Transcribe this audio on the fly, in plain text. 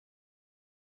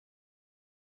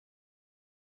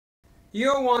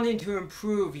You're wanting to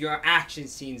improve your action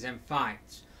scenes and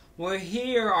fights. Well,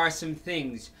 here are some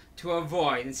things to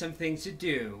avoid and some things to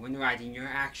do when writing your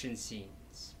action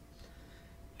scenes.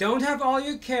 Don't have all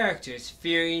your characters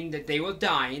fearing that they will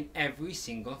die in every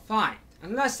single fight,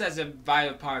 unless that's a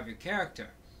vital part of your character.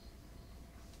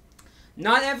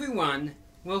 Not everyone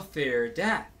will fear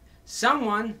death.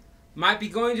 Someone might be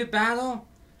going to battle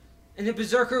in a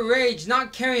berserker rage,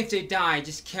 not caring if they die,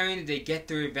 just caring that they get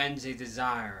the revenge they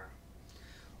desire.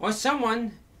 Or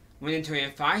someone, when entering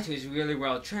a fight who is really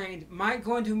well trained, might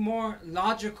go into a more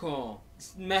logical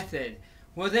method,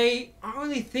 where they aren't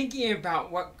really thinking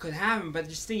about what could happen, but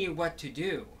just thinking what to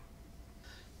do.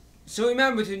 So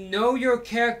remember to know your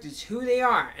characters, who they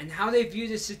are, and how they view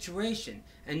the situation,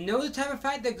 and know the type of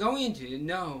fight they're going into, to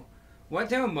know what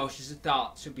their emotions and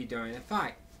thoughts should be during a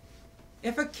fight.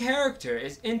 If a character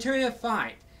is entering a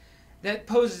fight that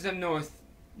poses them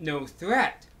no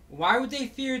threat, why would they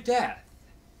fear death?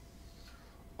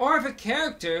 Or if a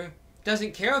character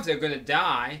doesn't care if they're going to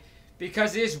die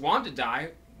because they just want to die,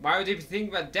 why would they be thinking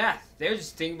about death? They're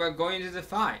just thinking about going into the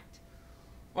fight.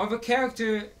 Or if a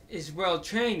character is well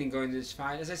trained in going into this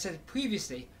fight, as I said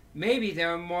previously, maybe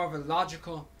they're more of a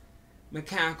logical,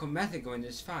 mechanical method going into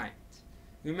this fight.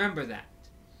 Remember that.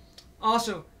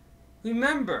 Also,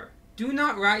 remember, do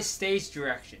not write stage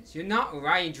directions. You're not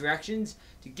writing directions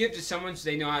to give to someone so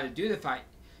they know how to do the fight.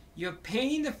 You're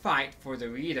painting the fight for the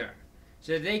reader,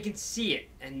 so that they can see it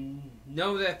and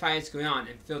know that fight is going on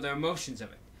and feel their emotions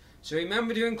of it. So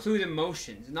remember to include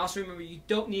emotions, and also remember you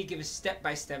don't need to give a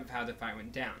step-by-step of how the fight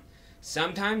went down.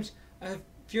 Sometimes a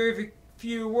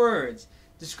few words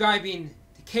describing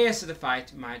the chaos of the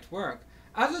fight might work.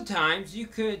 Other times you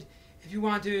could, if you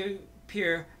want to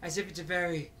appear as if it's a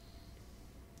very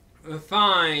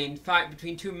refined fight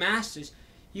between two masters,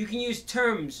 you can use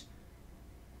terms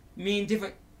meaning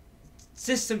different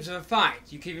systems of a fight.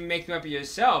 You can even make them up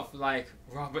yourself, like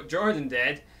Robert Jordan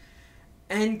did,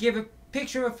 and give a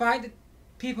picture of a fight that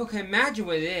people can imagine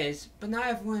what it is, but not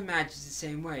everyone imagines the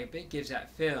same way, but it gives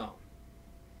that feel.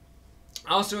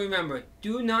 Also remember,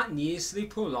 do not needlessly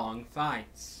prolong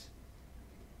fights.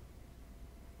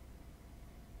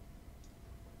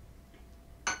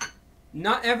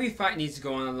 Not every fight needs to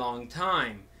go on a long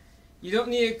time. You don't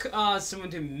need to cause someone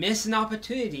to miss an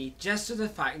opportunity just so the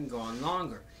fight can go on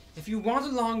longer. If you want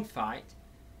a long fight,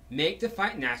 make the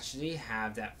fight naturally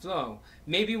have that flow.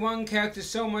 Maybe one character is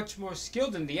so much more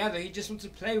skilled than the other, he just wants to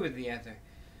play with the other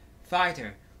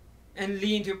fighter, and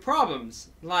lead to problems,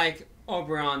 like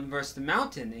Oberon vs. the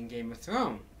Mountain in Game of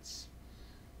Thrones.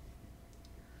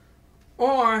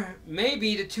 Or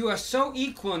maybe the two are so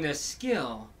equal in their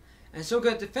skill, and so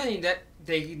good at defending that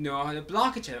they know how to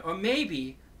block each other. Or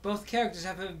maybe both characters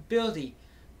have an ability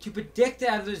to predict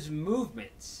the other's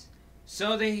movements,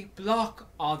 so they block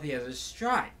all the other's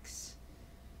strikes.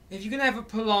 If you're going to have a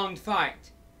prolonged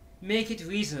fight, make it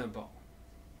reasonable.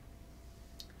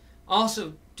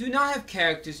 Also, do not have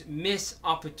characters miss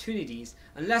opportunities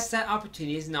unless that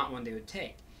opportunity is not one they would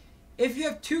take. If you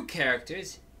have two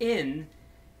characters in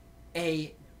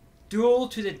a duel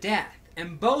to the death,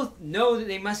 and both know that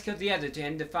they must kill the other to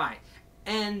end the fight,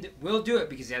 and will do it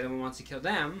because the other one wants to kill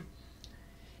them,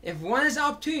 if one has the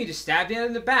opportunity to stab the other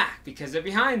in the back because they're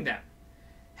behind them,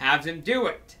 have them do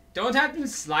it. Don't have them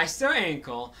slice their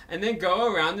ankle and then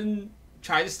go around and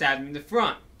try to stab them in the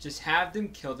front. Just have them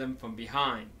kill them from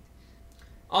behind.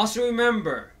 Also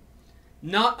remember,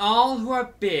 not all who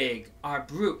are big are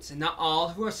brutes, and not all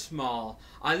who are small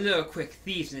are little quick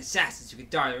thieves and assassins who can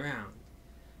dart around.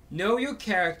 Know your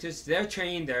characters, their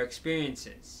training, their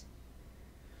experiences.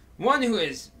 One who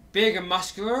is big and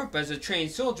muscular but is a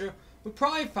trained soldier would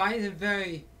probably fight in a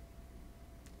very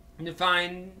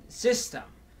defined system,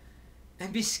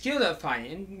 and be skilled at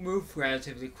fighting and move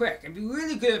relatively quick, and be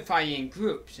really good at fighting in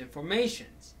groups and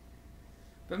formations,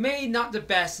 but maybe not the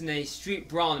best in a street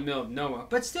brawl in the middle of nowhere,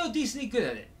 but still decently good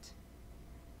at it.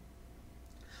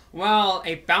 While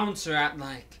a bouncer at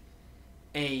like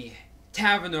a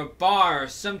tavern or bar or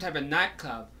some type of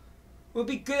nightclub will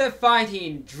be good at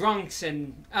fighting drunks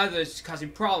and others causing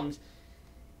problems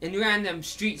in random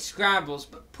street scrabbles,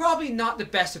 but probably not the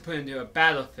best to put into a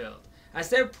battlefield, as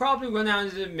they'll probably run out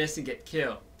into the mist and get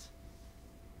killed.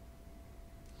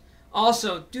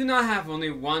 Also, do not have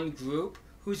only one group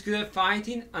who's good at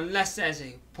fighting unless that's an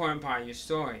important part of your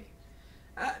story.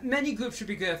 Many groups should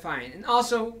be good at fighting, and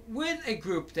also with a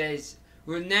group that is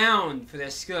renowned for their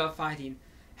skill at fighting,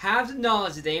 have the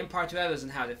knowledge that they impart to others on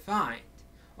how to fight,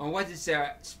 or what is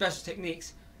their special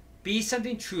techniques. Be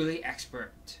something truly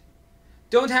expert.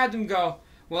 Don't have them go,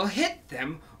 well, hit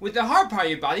them with the hard part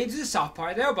of your body into the soft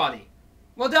part of their body.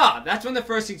 Well, duh, that's one of the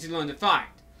first things you learn to fight.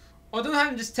 Or don't have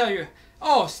them just tell you,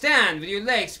 oh, stand with your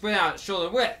legs spread out shoulder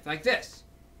width, like this.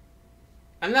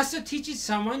 Unless they're teaching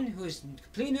someone who is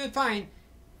completely new at fighting,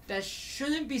 that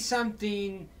shouldn't be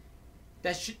something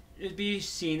that should be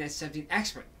seen as something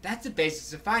expert. That's the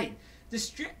basics of fighting. The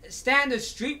standard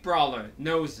street brawler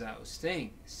knows those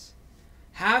things.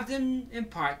 Have them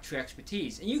impart true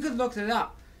expertise. And you could look that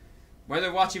up,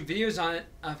 whether watching videos on it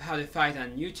of how to fight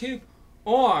on YouTube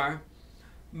or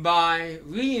by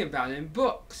reading about it in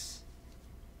books.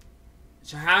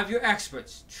 So have your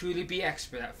experts truly be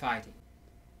expert at fighting.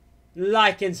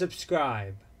 Like and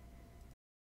subscribe.